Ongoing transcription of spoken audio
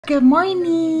Good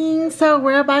morning. So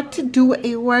we're about to do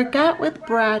a workout with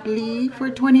Bradley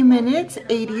for 20 minutes,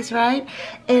 80s, right?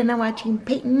 And I'm watching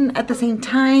Peyton at the same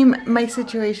time. My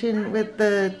situation with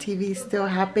the TV is still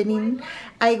happening.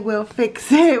 I will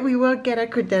fix it. We will get a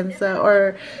credenza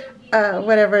or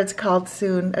whatever it's called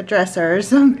soon, a dresser or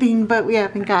something, but we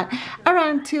haven't got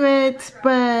around to it.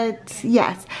 But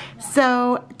yes,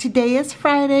 so today is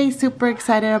Friday. Super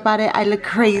excited about it. I look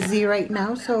crazy right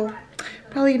now, so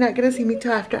probably not gonna see me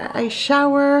till after I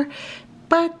shower,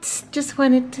 but just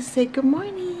wanted to say good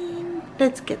morning.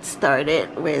 Let's get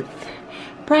started with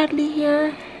Bradley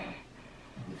here.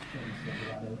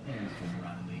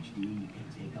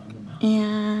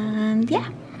 And yeah,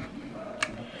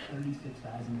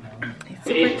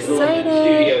 super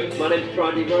excited. My name's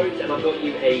Bradley Rhodes and I've got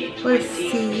you a 20 We'll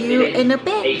see you in a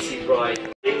bit. 80s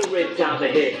ride. Little ribs out the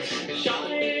hips.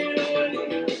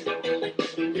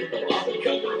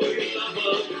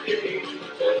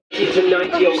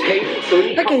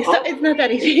 Okay, so it's not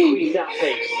that easy,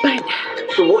 but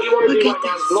so what you want to we'll do get right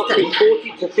now is this block done. in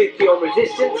 40 to 50 on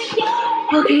resistance.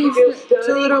 Okay, it's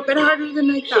a little bit harder than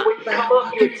I So thought, when you but come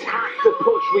up, you attack the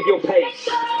push with your pace.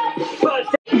 First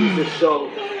is the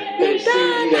song. Then it's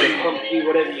soon, pump you,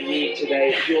 whatever you need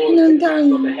today. and I'm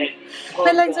dying.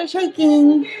 My legs are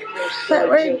shaking, but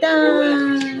we're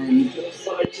done.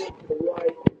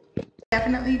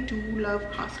 Definitely do love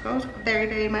Costco very,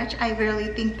 very much. I really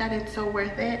think that it's so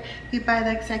worth it. We buy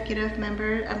the executive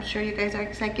member. I'm sure you guys are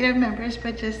executive members,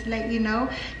 but just to let you know,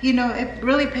 it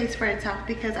really pays for itself,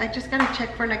 because I just got a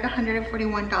check for like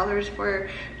 $141 for,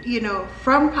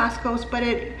 from Costco's, but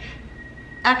it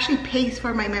actually pays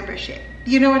for my membership.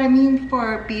 You know what I mean?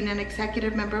 For being an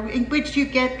executive member, in which you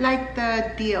get like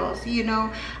the deals,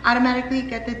 automatically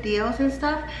get the deals and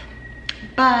stuff.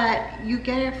 But you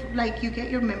get it, like, you get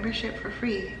your membership for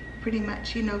free pretty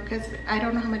much, because I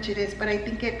don't know how much it is, but I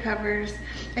think it covers,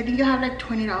 I think you have like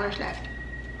 $20 left,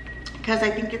 because I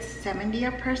think it's $70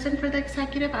 a person for the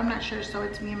executive. I'm not sure, so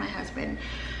it's me and my husband.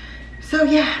 So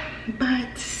yeah, but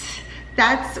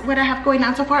that's what I have going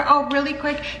on so far. Oh, really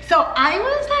quick, so I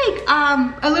was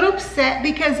like a little upset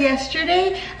because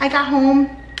yesterday I got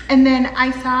home and then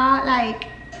I saw, like,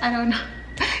 I don't know,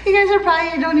 you guys are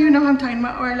probably don't even know what I'm talking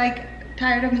about, or like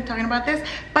tired of me talking about this,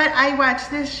 but I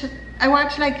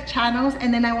watch like channels,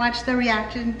 and then I watch the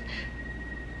reaction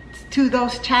to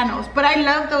those channels. But I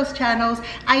love those channels.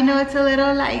 I know it's a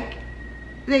little like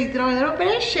they throw a little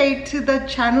bit of shade to the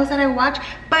channels that I watch,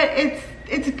 but it's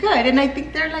good, and I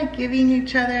think they're like giving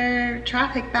each other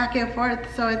traffic back and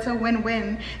forth, so it's a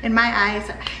win-win in my eyes.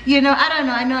 I don't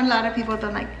know, I know a lot of people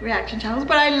don't like reaction channels,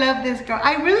 but I love this girl.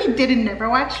 I really didn't never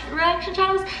watch reaction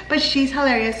channels, but she's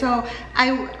hilarious. So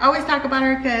I always talk about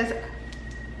her because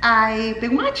I've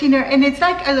been watching her, and it's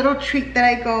like a little treat that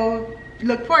I go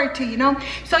look forward to,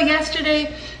 So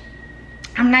yesterday,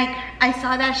 I'm like, I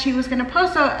saw that she was gonna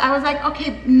post, so I was like,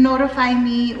 okay, notify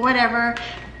me, whatever.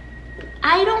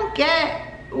 I don't get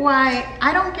why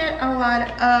I don't get a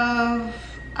lot of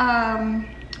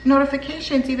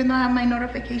notifications, even though I have my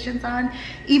notifications on.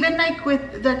 Even like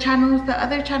with the channels, the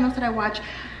other channels that I watch,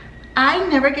 I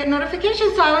never get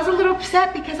notifications. So I was a little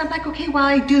upset, because I'm like, okay, while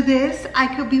I do this, I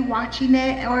could be watching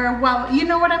it, or while, you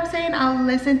know what I'm saying, I'll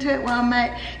listen to it while I'm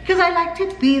at, because I like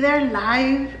to be there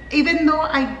live, even though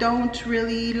I don't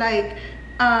really like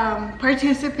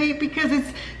participate, because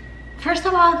it's, first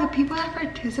of all, the people that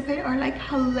participate are like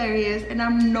hilarious, and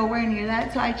I'm nowhere near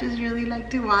that, so I just really like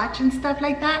to watch and stuff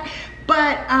like that.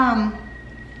 But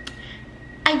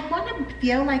I want to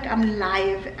feel like I'm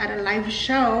live at a live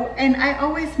show, and I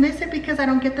always miss it because I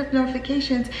don't get the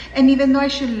notifications. And even though I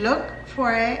should look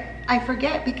for it, I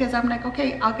forget, because I'm like,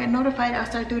 okay, I'll get notified, I'll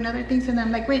start doing other things, and then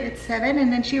I'm like, wait, it's 7,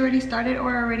 and then she already started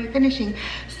or already finishing.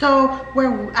 So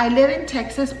I live in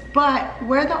Texas, but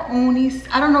we're the only,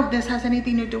 I don't know if this has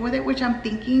anything to do with it, which I'm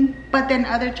thinking, but then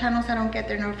other channels, I don't get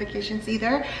their notifications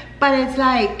either. But it's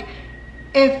like,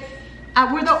 if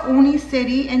we're the only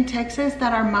city in Texas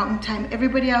that are mountain time,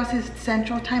 everybody else is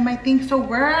central time, I think. So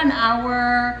we're an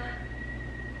hour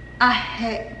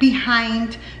ahead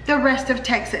behind the rest of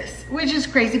Texas, which is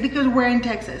crazy because we're in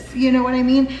Texas, you know what I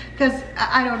mean? Because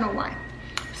I don't know why.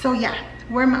 So yeah,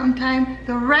 we're mountain time.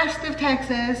 The rest of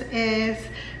Texas is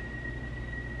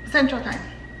central time.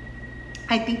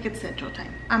 I think it's central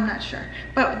time, I'm not sure,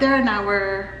 but they're an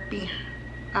hour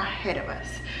ahead of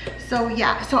us. So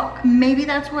yeah, so maybe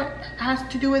that's what has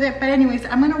to do with it. But anyways,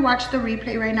 I'm gonna watch the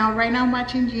replay right now. I'm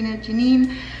watching Gina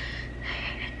Janine,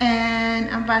 and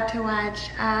I'm about to watch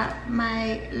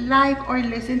my live, or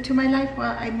listen to my live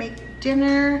while I make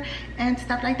dinner and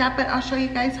stuff like that. But I'll show you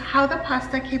guys how the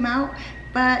pasta came out.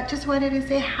 but just wanted to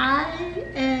say hi.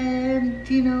 And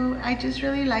you know, I just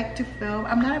really like to film.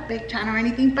 I'm not a big channel or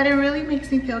anything, but it really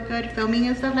makes me feel good filming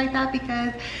and stuff like that,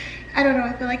 because I don't know,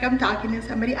 I feel like I'm talking to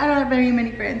somebody. I don't have very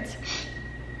many friends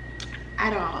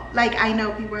at all. Like, I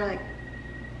know people are like,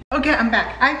 okay, I'm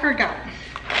back. I forgot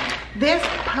this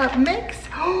pup mix.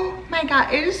 Oh my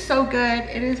god, it is so good.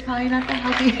 It is probably not the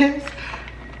healthiest.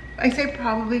 I say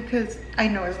probably because I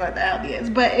know it's not the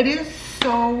healthiest, but it is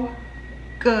so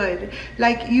good.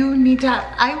 Like, you need to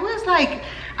have,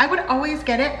 I would always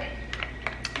get it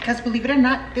because, believe it or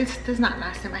not, this does not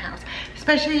last in my house.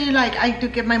 Especially, like, I do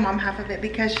give my mom half of it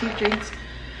because she drinks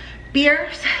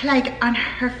beers, like on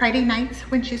her Friday nights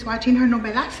when she's watching her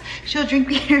novelas, she'll drink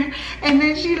beer, and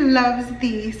then she loves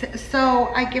these, so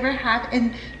I give her half.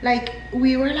 And like,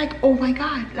 we were like, oh my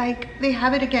god, like they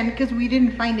have it again, because we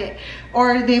didn't find it,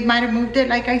 or they might have moved it,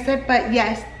 like I said. But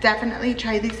yes, definitely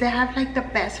try these. They have like the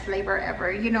best flavor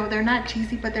ever. You know, they're not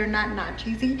cheesy, but they're not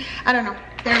cheesy. I don't know,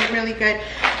 they're really good.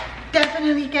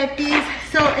 Definitely get these.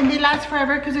 So, and they last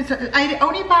forever, because I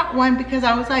only bought one because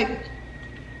I was like,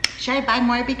 should I buy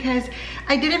more, because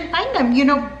I didn't find them, you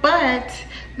know. But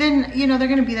then, you know, they're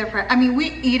gonna be there for, I mean,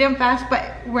 we eat them fast, but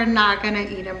we're not gonna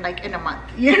eat them like in a month,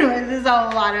 you know. This is a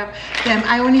lot of them.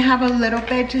 I only have a little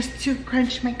bit just to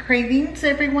quench my cravings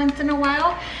every once in a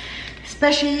while,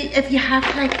 especially if you have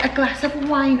like a glass of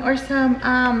wine or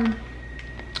some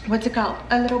what's it called,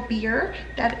 a little beer,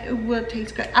 that it will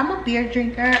taste good. I'm a beer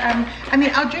drinker. I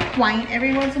mean, I'll drink wine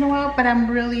every once in a while, but I'm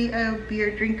really a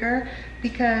beer drinker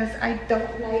because I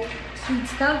don't like sweet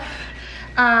stuff.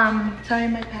 Sorry,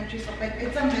 my pantry's open.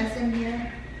 It's a mess in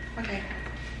here. Okay,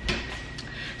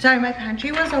 sorry, my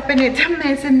pantry was open. It's a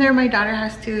mess in there. My daughter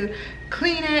has to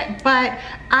clean it. But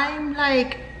I'm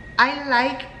like, I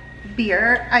like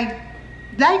beer, I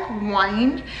like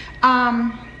wine.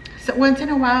 So once in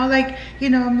a while, like,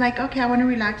 you know, I'm like, okay, I want to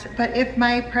relax. But if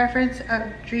my preference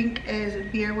of drink is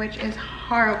beer, which is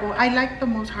horrible, I like the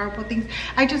most horrible things.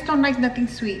 I just don't like nothing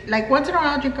sweet. Like, once in a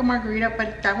while I'll drink a margarita,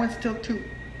 but that one's still too,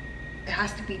 it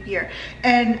has to be beer.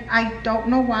 And I don't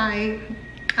know why.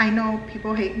 I know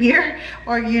people hate beer,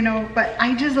 or, you know, but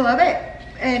I just love it.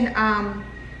 And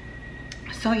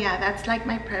so yeah, that's like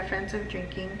my preference of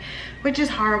drinking, which is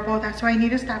horrible. That's why I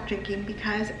need to stop drinking,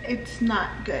 because it's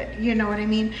not good, you know what I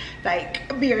mean?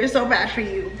 Like, beer is so bad for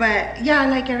you. But yeah,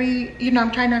 like you know, I'm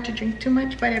trying not to drink too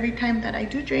much, but every time that I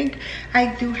do drink,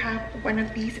 I do have one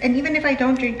of these. And even if I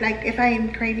don't drink, like if I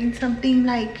am craving something,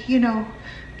 like, you know,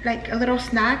 like a little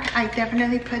snack, I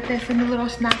definitely put this in the little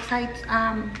snack sites,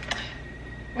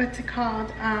 what's it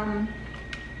called,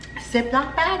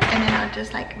 Ziploc bag, and then I'll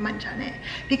just like munch on it.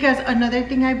 Because another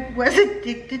thing I was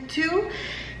addicted to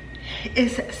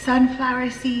is sunflower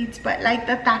seeds, but like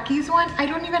the Takis one, I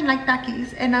don't even like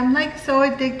Takis, and I'm like so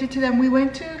addicted to them. We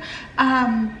went to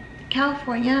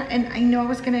California, and I know I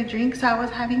was gonna drink, so I was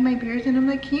having my beers, and I'm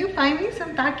like, can you find me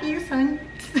some Takis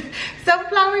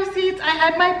sunflower seeds? I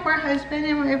had my poor husband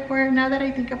and my poor, now that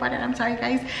I think about it, I'm sorry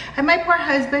guys, I had my poor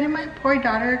husband and my poor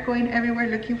daughter going everywhere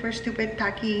looking for stupid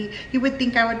Taki. You would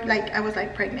think I was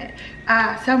like pregnant,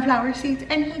 sunflower seeds,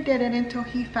 and he didn't until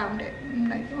he found it. I'm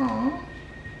like, oh,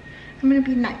 I'm gonna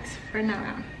be nice for now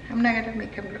on. I'm not gonna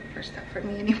make him look for stuff for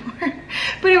me anymore.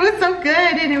 But it was so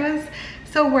good, and it was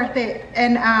so worth it.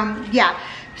 And yeah,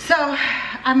 so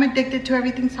I'm addicted to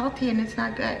everything salty, and it's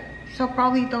not good. So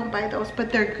probably don't buy those,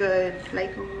 but they're good,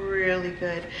 like really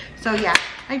good. So yeah,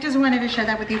 I just wanted to share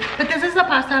that with you. But this is the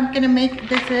pasta I'm gonna make.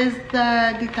 This is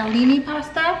the ditalini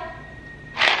pasta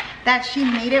that she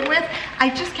made it with. I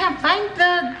just can't find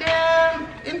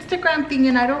the Instagram thing,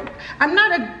 and I'm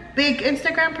not a big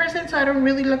Instagram person, so I don't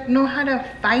really know how to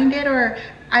find it, or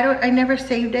I never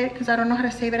saved it because I don't know how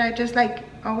to save it. I just like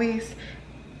always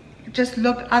just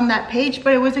look on that page,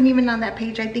 but it wasn't even on that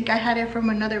page. I think I had it from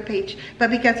another page, but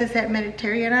because it said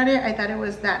Mediterranean on it, I thought it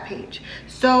was that page.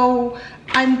 So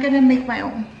I'm gonna make my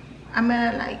own. I'm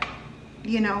gonna, like,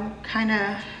 you know, kind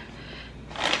of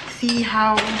see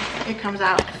how it comes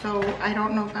out. So I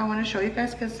don't know if I want to show you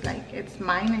guys, because like it's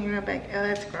mine and you're gonna be like, oh,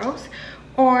 that's gross,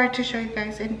 or to show you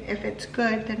guys, and if it's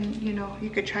good, then, you know, you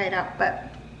could try it out.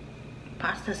 But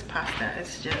pasta's pasta.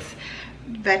 It's just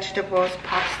vegetables,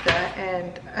 pasta,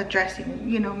 and a dressing,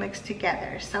 you know, mixed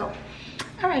together. So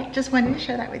all right, just wanted to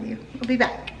share that with you. We'll be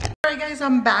back. All right guys,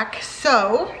 I'm back.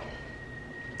 So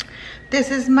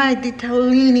this is my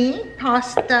ditalini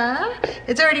pasta.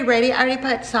 It's already ready. I already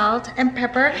put salt and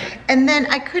pepper, and then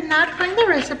I could not find the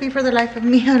recipe for the life of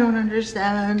me. I don't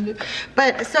understand.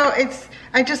 But so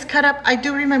I just cut up, I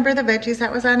do remember the veggies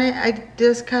that was on it. I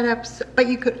just cut up, but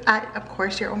you could add, of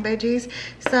course, your own veggies.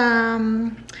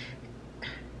 Some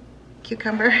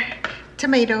cucumber,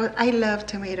 tomato. I love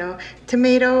tomato.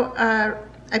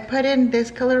 I put in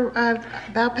this color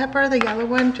bell pepper, the yellow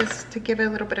one, just to give it a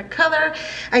little bit of color.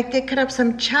 I did cut up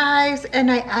some chives,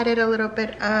 and I added a little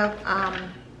bit of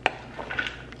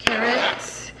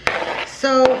carrots.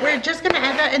 So we're just gonna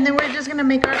add that, and then we're just gonna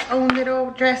make our own little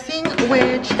dressing,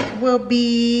 which will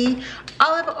be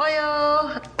olive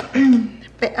oil,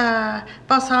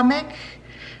 balsamic,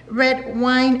 red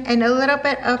wine, and a little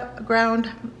bit of ground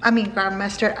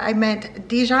mustard. I meant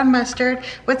Dijon mustard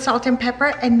with salt and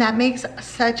pepper, and that makes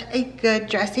such a good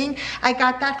dressing. I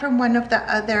got that from one of the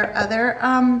other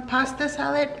pasta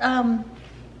salad,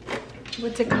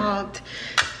 what's it called,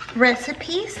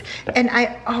 recipes, and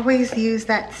I always use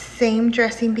that same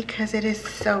dressing because it is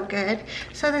so good.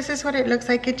 So this is what it looks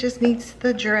like. It just needs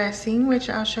the dressing, which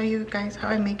I'll show you guys how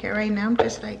I make it right now. I'm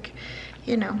just like,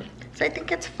 you know, so I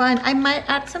think it's fun. I might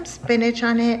add some spinach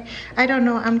on it. I don't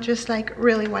know. I'm just like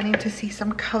really wanting to see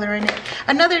some color in it.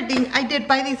 Another thing, I did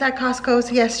buy these at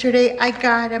Costco yesterday. I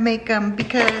gotta make them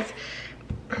because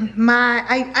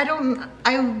I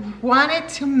wanted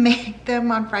to make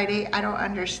them on Friday. I don't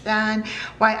understand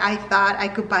why I thought I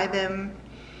could buy them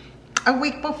a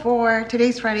week before.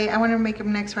 Today's Friday. I want to make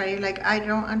them next Friday. Like, I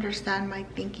don't understand my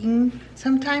thinking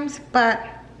sometimes, but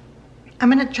I'm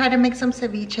gonna try to make some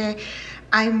ceviche.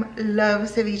 I love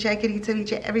ceviche. I could eat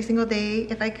ceviche every single day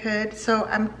if I could. So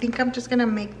I think I'm just gonna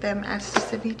make them as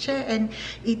ceviche and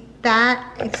eat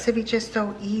that. Ceviche is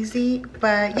so easy.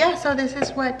 But yeah, so this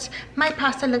is what my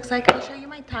pasta looks like. I'll show you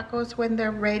my tacos when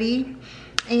they're ready.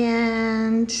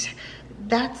 And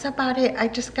that's about it. I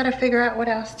just gotta figure out what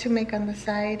else to make on the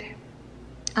side.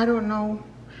 I don't know.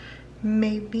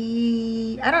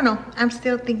 Maybe, I don't know. I'm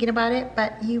still thinking about it,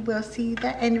 but you will see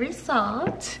the end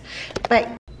result. But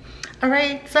all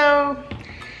right, so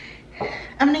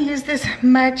I'm gonna use this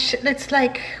much. It's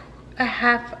like a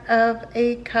half of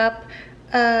a cup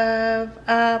of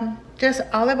just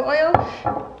olive oil.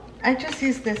 I just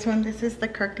use this one. This is the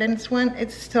Kirkland's one.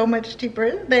 It's so much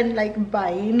cheaper than like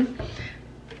buying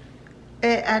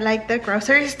it at like the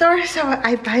grocery store. So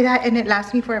I buy that and it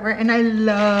lasts me forever. And I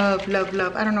love, love,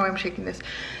 love. I don't know why I'm shaking this,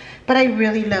 but I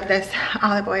really love this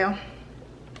olive oil.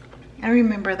 I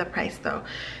remember the price though.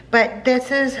 But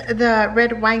this is the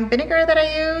red wine vinegar that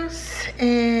I use,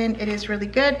 and it is really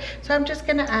good. So I'm just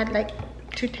gonna add like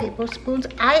 2 tablespoons.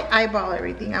 I eyeball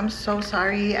everything. I'm so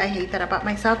sorry. I hate that about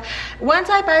myself. Once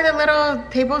I buy the little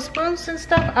tablespoons and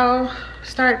stuff, I'll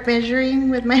start measuring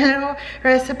with my little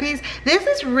recipes. This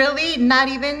is really not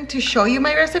even to show you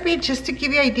my recipe, just to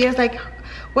give you ideas like,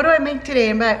 what do I make today?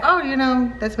 And be like, oh, you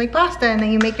know, let's make pasta, and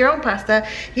then you make your own pasta.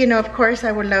 You know, of course,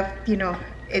 I would love, you know,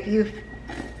 if you've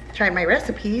tried my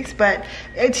recipes, but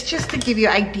it's just to give you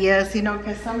ideas, you know,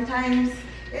 because sometimes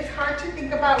it's hard to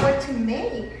think about what to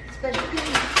make,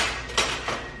 especially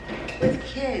with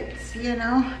kids, you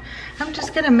know. I'm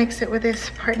just gonna mix it with this,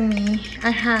 pardon me. I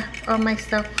have all my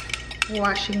stuff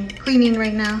cleaning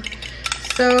right now.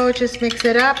 So just mix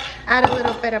it up, add a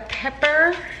little bit of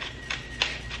pepper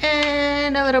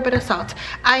and a little bit of salt.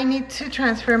 I need to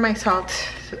transfer my salt,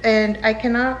 and I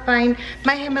cannot find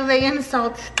my Himalayan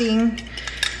salt thing.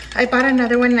 I bought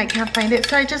another one and I can't find it,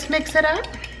 so I just mix it up.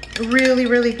 Really,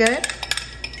 really good.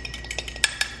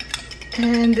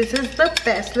 And this is the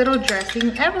best little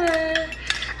dressing ever.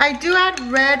 I do add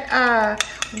red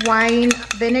wine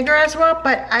vinegar as well,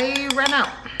 but I ran out,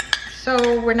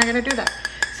 so we're not gonna do that.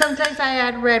 Sometimes I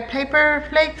add red pepper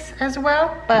flakes as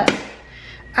well, but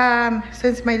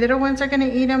since my little ones are gonna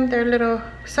eat them, they're little,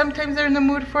 sometimes they're in the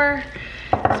mood for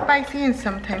spicy and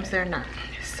sometimes they're not.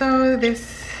 So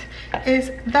this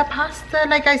is the pasta.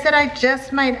 Like I said, I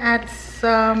just might add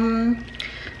some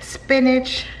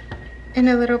spinach in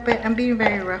a little bit. I'm being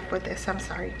very rough with this, I'm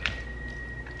sorry.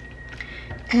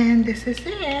 And this is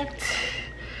it.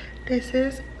 This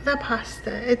is the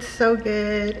pasta. It's so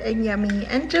good and yummy,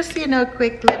 and just, you know,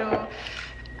 quick little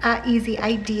easy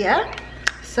idea.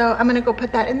 So I'm gonna go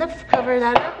put that in the, cover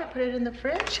that up and put it in the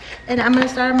fridge, and I'm gonna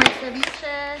start my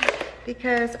ceviche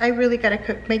because I really gotta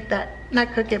make that,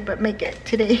 not cook it, but make it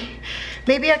today.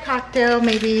 Maybe a cocktail,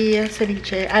 maybe a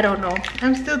ceviche, I don't know.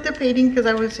 I'm still debating because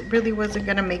I really wasn't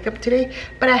gonna make up today,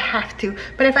 but I have to.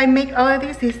 But if I make all of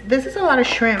these, this is a lot of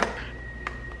shrimp.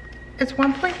 It's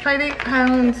 1.58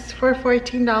 pounds for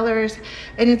 $14,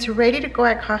 and it's ready to go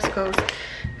at Costco's.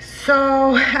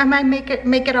 So I might make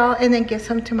it all and then give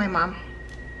some to my mom.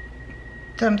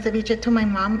 some ceviche to my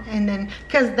mom, and then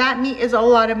because that meat is a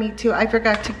lot of meat too, I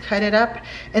forgot to cut it up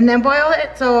and then boil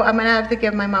it, so I'm gonna have to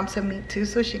give my mom some meat too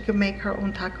so she can make her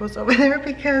own tacos over there,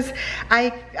 because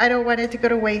I don't want it to go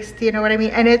to waste, you know what I mean?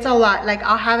 And it's a lot, like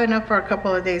I'll have enough for a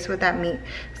couple of days with that meat.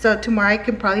 So tomorrow I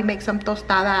can probably make some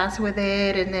tostadas with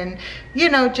it, and then, you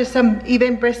know, just some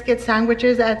even brisket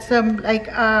sandwiches, add some like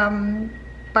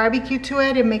barbecue to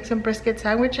it and make some brisket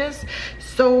sandwiches.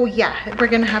 So yeah, we're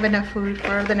gonna have enough food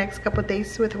for the next couple of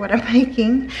days with what I'm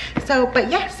making. So but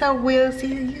yeah, so we'll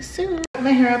see you soon. Put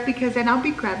my hair up because then I'll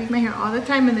be grabbing my hair all the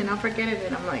time and then I'll forget it,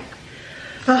 and I'm like,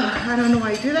 oh, I don't know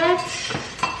why I do that.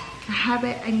 A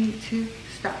habit I need to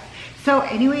stop. So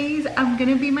anyways, I'm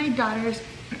gonna be my daughter's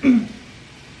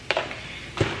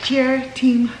cheer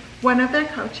team, one of their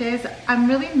coaches. I'm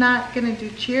really not gonna do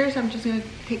cheers, I'm just gonna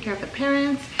take care of the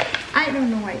parents. I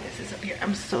don't know why this is up here,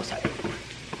 I'm so sorry.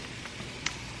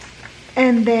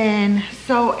 And then,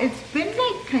 so it's been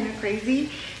like kind of crazy.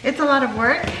 It's a lot of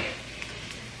work.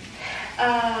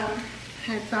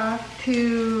 Heads off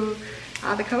to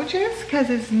all the coaches because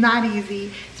it's not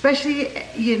easy, especially,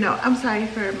 you know, I'm sorry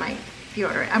for my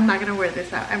deodorant. I'm not gonna wear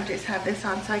this out. I'm just have this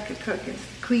on so I could cook and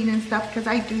clean and stuff, because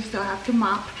I do still have to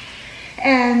mop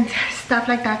and stuff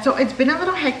like that. So it's been a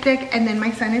little hectic, and then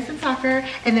my son is in soccer,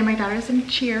 and then my daughter's in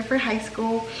cheer for high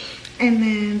school, and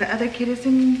then the other kid is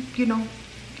in, you know,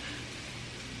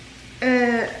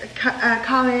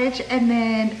 college, and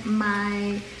then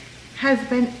my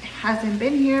husband hasn't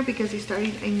been here because he's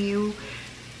starting a new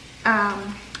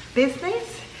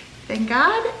business, thank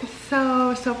God.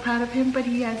 So proud of him, but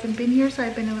he hasn't been here, so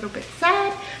I've been a little bit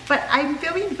sad, but I'm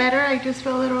feeling better. I just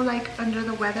feel a little like under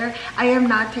the weather. I am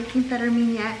not taking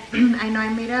Phetermine yet. I know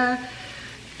I made a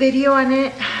video on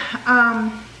it.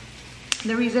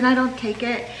 The reason I don't take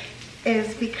it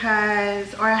is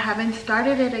because, or I haven't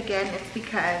started it again, it's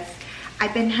because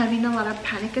I've been having a lot of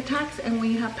panic attacks, and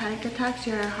when you have panic attacks,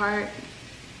 your heart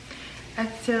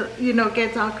still, you know,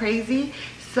 gets all crazy.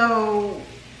 So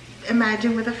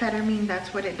imagine with a Phetermine,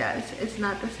 that's what it does. It's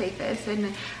not the safest,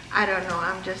 and I don't know,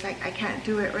 I'm just like, I can't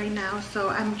do it right now. So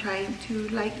I'm trying to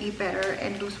like eat better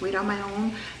and lose weight on my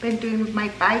own. Been doing my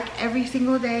bike every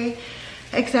single day,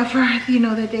 except for, you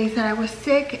know, the days that I was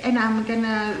sick. And I'm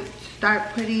gonna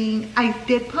start putting, I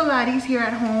did Pilates here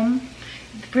at home.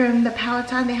 From the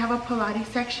Peloton, they have a Pilates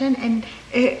section, and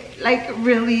it like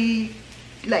really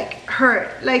like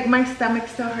hurt, like my stomach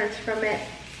still hurts from it.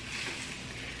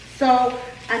 So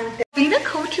being a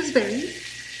coach is very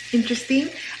interesting.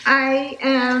 I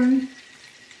am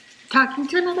talking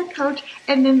to another coach,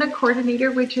 and then the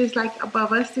coordinator, which is like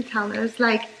above us, to tell us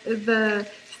like the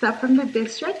stuff from the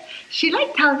district. She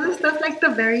like tells us stuff like the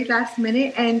very last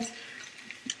minute, and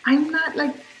I'm not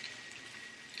like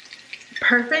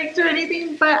perfect or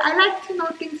anything, but I like to know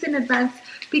things in advance,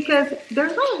 because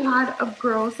there's a lot of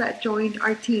girls that joined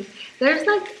our team. There's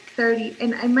like 30,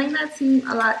 and it might not seem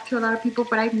a lot to a lot of people,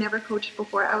 but I've never coached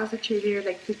before. I was a cheerleader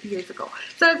like 50 years ago,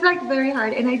 so it's like very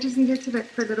hard, and I just needed to vent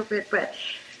for a little bit. But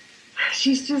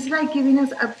she's just like giving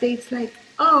us updates like,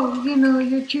 oh, you know,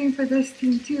 you're cheering for this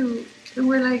team too, and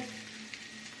we're like,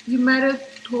 you might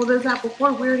have told us that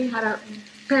before. We already had a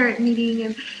parent meeting,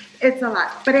 and it's a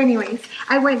lot. But anyways,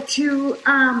 I went to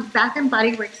Bath and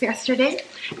Body Works yesterday,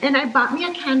 and I bought me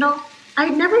a candle. I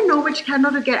never know which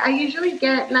candle to get. I usually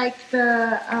get like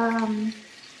the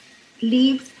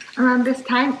leaves around this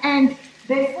time, and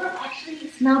this one actually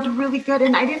smelled really good,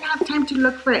 and I didn't have time to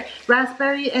look for it.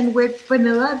 Raspberry and with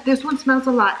vanilla. This one smells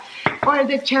a lot. Or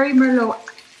the cherry merlot.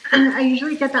 I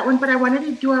usually get that one, but I wanted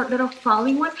to do a little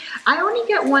falling one. I only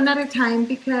get one at a time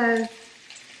because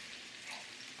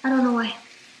I don't know why.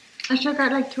 I should have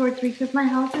got like 2 or 3, because my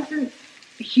house isn't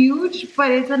huge,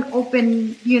 but it's an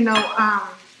open, you know,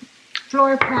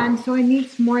 floor plan, so it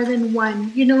needs more than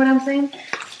one. You know what I'm saying?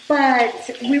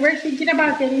 But we were thinking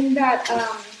about getting that,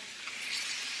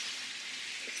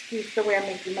 excuse the way I'm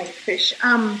making my fish,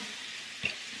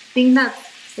 thing that's,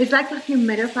 it's like a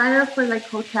humidifier for like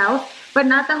hotels, but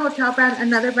not the hotel brand,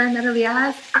 another brand that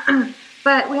Aaliyah has.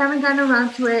 But we haven't gotten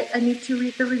around to it. I need to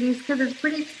read the reviews because it's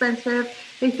pretty expensive.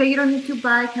 They say you don't need to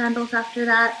buy candles after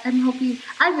that. I'm hoping,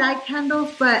 I like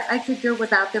candles, but I could do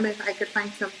without them if I could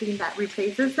find something that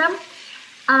replaces them.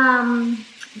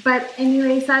 But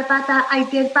anyways, I bought that. I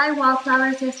did buy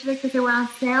wallflowers yesterday because they were on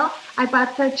sale. I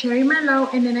bought the cherry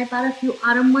merlot, and then I bought a few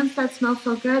autumn ones that smell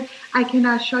so good. I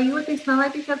cannot show you what they smell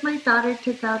like because my daughter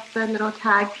took out the little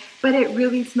tag, but it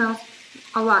really smells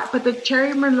a lot. But the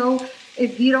cherry merlot,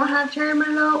 if you don't have cherry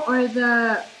merlot or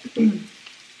the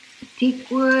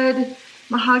teakwood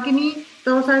mahogany,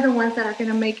 those are the ones that are going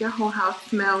to make your whole house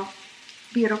smell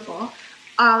beautiful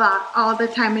all the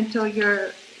time until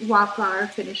your wildflower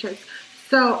finishes.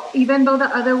 So even though the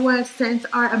other scents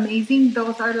are amazing,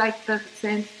 those are like the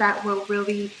scents that will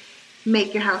really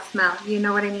make your house smell. You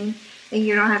know what I mean? And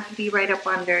you don't have to be right up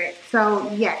under it.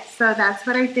 So yes, so that's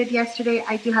what I did yesterday.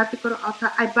 I do have to go to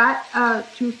Ulta. I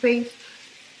bought Too Faced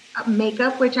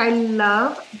makeup, which I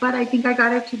love, but I think I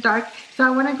got it too dark. So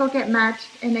I want to go get matched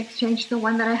and exchange the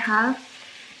one that I have.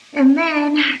 And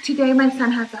then today my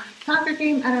son has a soccer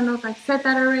game. I don't know if I said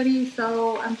that already,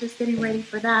 so I'm just getting ready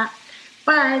for that.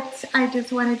 But I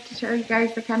just wanted to show you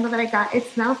guys the candle that I got. It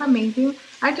smells amazing.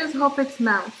 I just hope it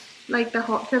smells like the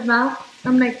whole, because now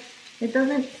I'm like, it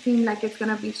doesn't seem like it's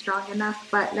gonna be strong enough,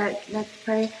 but let's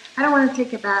pray. I don't want to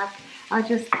take it back. I'll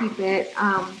just keep it.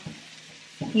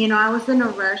 You know, I was in a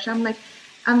rush. I'm like,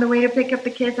 on the way to pick up the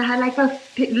kids. I had like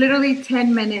literally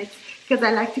 10 minutes because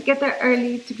I like to get there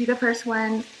early to be the first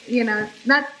one. You know,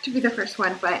 not to be the first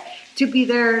one, but to be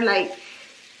there. Like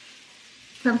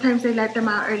sometimes they let them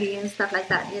out early and stuff like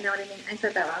that. You know what I mean? I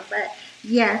said that wrong, but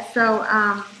yeah. So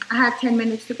I had 10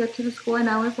 minutes to get to the school, and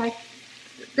I was like,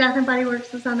 Bath and Body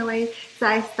Works was on the way, so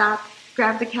I stopped,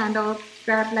 grabbed the candles,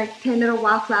 grabbed like 10 little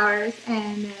wildflowers,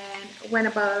 and then went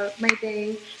about my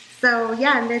day. So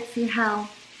yeah, let's see how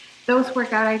those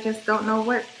work out. I just don't know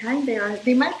what kind they are.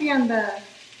 They might be on the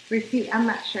receipt. I'm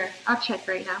not sure. I'll check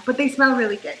right now. But they smell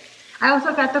really good. I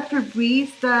also got the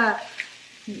Febreze, the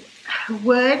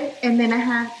wood, and then I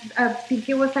had, I think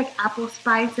it was like apple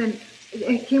spice, and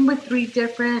it came with 3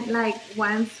 different like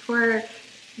ones for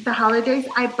the holidays.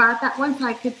 I bought that one so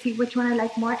I could see which one I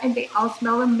like more, and they all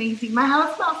smell amazing. My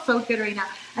house smells so good right now.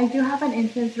 I do have an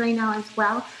incense right now as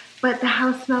well, but the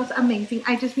house smells amazing.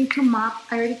 I just need to mop.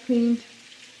 I already cleaned.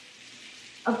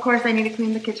 Of course, I need to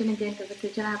clean the kitchen again, because the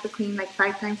kitchen I have to clean like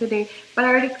 5 times a day. But I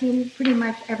already cleaned pretty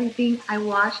much everything. I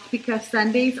washed, because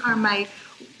Sundays are my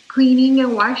cleaning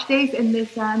and wash days, and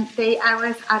this day I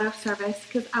was out of service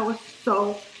because I was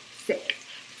so sick.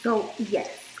 So yes.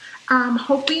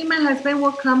 Hopefully my husband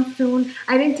will come soon.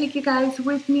 I didn't take you guys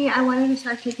with me. I wanted to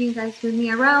start taking you guys with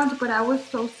me around, but I was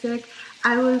so sick.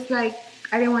 I was like,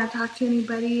 I didn't want to talk to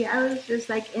anybody. I was just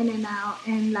like in and out,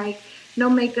 and like no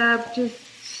makeup. Just,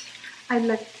 I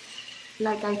looked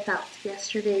like I felt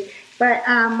yesterday. But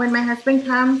when my husband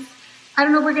comes, I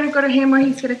don't know if we're going to go to him or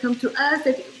he's going to come to us.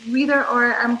 Either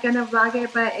or, I'm going to vlog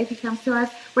it. But if he comes to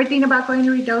us, we're thinking about going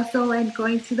to Ruidoso and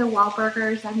going to the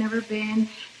Wahlburgers. I've never been.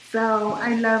 So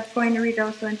I love going to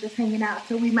Ruidoso and just hanging out.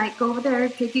 So we might go over there,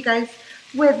 take you guys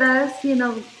with us, you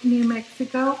know, New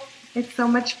Mexico. It's so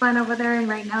much fun over there, and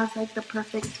right now it's like the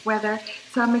perfect weather.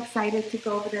 So I'm excited to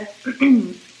go over there.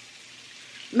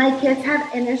 My kids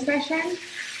have intercession.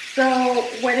 So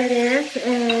what it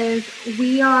is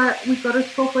we go to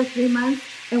school for 3 months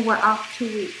and we're off 2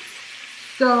 weeks.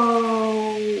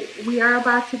 So we are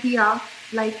about to be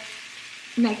off like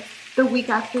the week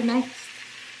after next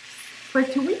for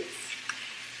 2 weeks.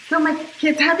 So my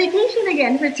kids have vacation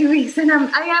again for 2 weeks, and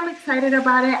I am excited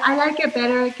about it. I like it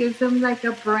better. It gives them like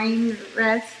a brain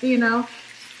rest, you know.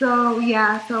 So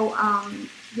yeah,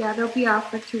 yeah, they'll be off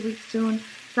for 2 weeks soon.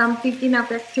 So I'm thinking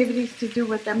of activities to do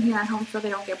with them here at home so they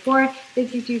don't get bored.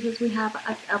 Thank you, Jesus. We have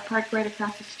a park right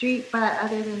across the street, but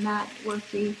other than that, we'll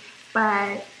see.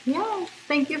 But yeah,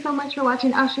 thank you so much for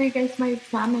watching. I'll show you guys my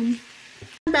salmon.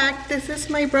 I'm back. This is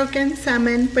my broken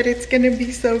salmon, but it's gonna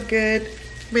be so good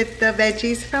with the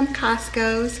veggies from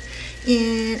Costco's,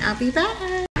 and I'll be back.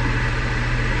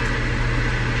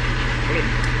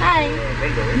 Hi.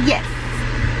 Yes.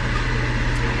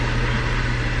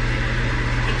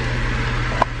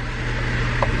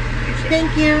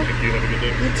 Thank you. Thank you. Have a good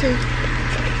day. You too.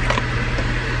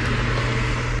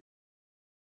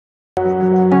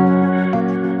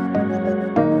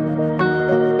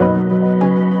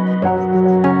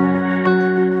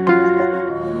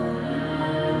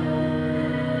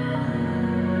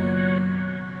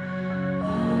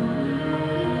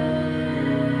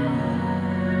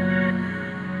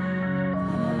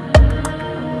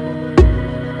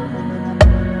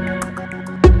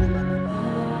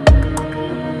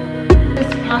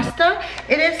 Pasta.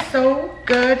 It is so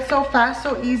good, so fast,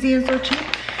 so easy, and so cheap.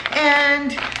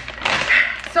 And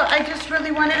so I just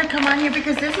really wanted to come on here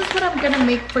because this is what I'm gonna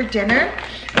make for dinner.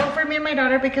 Well, for me and my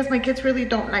daughter, because my kids really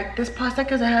don't like this pasta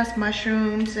because it has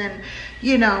mushrooms and,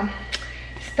 you know,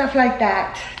 stuff like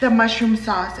that, the mushroom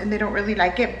sauce, and they don't really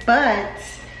like it, but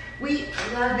we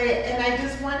love it. And I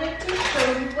just wanted to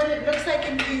show you what it looks like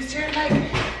in case you're like,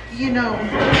 you know,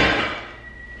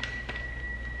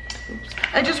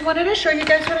 I just wanted to show you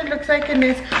guys what it looks like in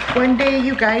this. One day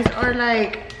you guys are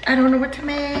like I don't know what to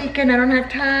make and I don't have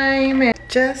time, and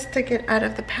just to get out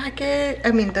of the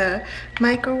the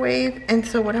microwave. And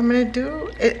so what I'm gonna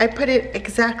do, I put it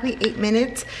exactly 8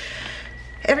 minutes.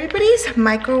 Everybody's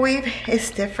microwave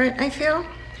is different, I feel.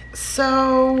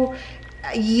 So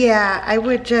yeah, I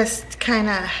would just kind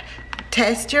of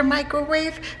test your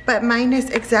microwave, but mine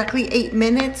is exactly 8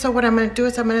 minutes. So what I'm gonna do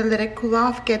is I'm gonna let it cool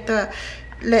off,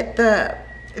 let the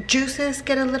juices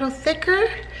get a little thicker,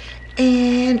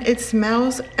 and it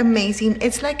smells amazing.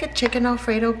 It's like a chicken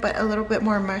Alfredo, but a little bit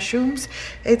more mushrooms.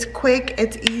 It's quick,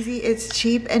 it's easy, it's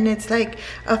cheap, and it's like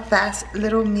a fast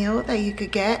little meal that you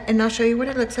could get. And I'll show you what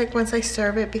it looks like once I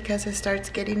serve it, because it starts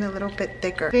getting a little bit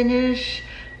thicker. Finish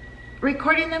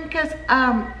recording them because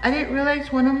I didn't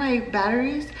realize one of my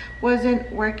batteries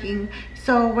wasn't working.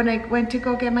 So when I went to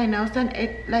go get my nails done,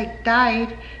 it like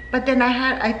died. But then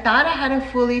I thought I had a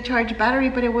fully charged battery,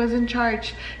 but it wasn't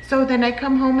charged. So then I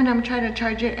come home and I'm trying to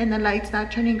charge it and the light's not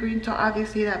turning green. So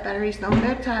obviously that battery's no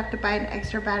good. So I have to buy an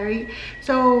extra battery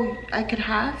so I could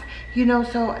have, you know,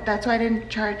 so that's why I didn't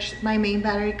charge my main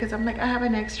battery, because I'm like, I have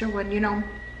an extra one, you know.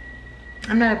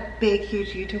 I'm not a big,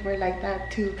 huge YouTuber like that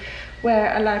too,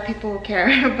 where a lot of people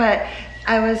care, but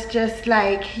I was just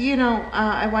like, you know,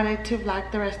 I wanted to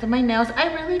vlog the rest of my nails.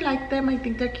 I really like them. I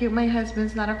think they're cute. My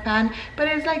husband's not a fan, but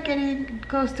it's like getting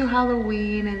close to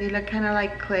Halloween and they look kind of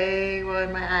like clay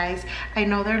in my eyes. I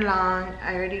know they're long.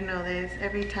 I already know this.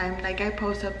 Every time like I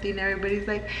post something, everybody's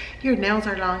like, your nails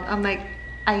are long. I'm like,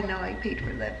 I know, I paid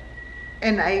for them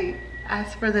and I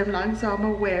asked for them long, so I'm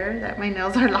aware that my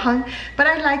nails are long, but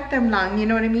I like them long, you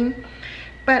know what I mean?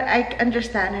 But I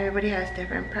understand everybody has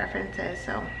different preferences.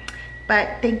 So,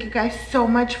 but thank you guys so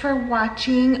much for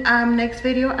watching. Next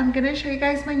video I'm gonna show you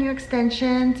guys my new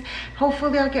extensions.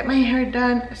 Hopefully I'll get my hair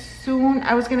done soon.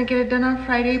 I was gonna get it done on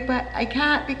Friday, but I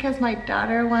can't because my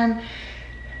daughter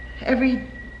every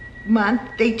month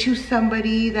they choose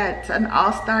somebody that's an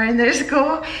all-star in their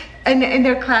school and in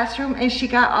their classroom, and she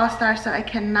got all-star, so I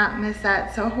cannot miss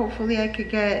that. So hopefully I could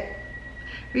get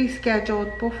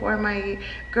rescheduled before my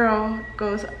girl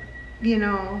goes, you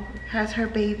know, has her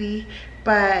baby.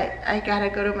 But I gotta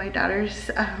go to my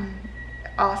daughter's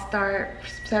all-star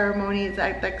ceremony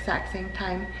at the exact same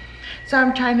time. So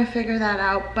I'm trying to figure that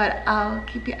out, but I'll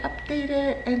keep you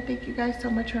updated. And thank you guys so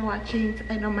much for watching.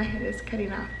 I know my head is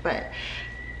cutting off, but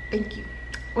thank you.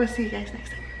 We'll see you guys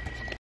next time.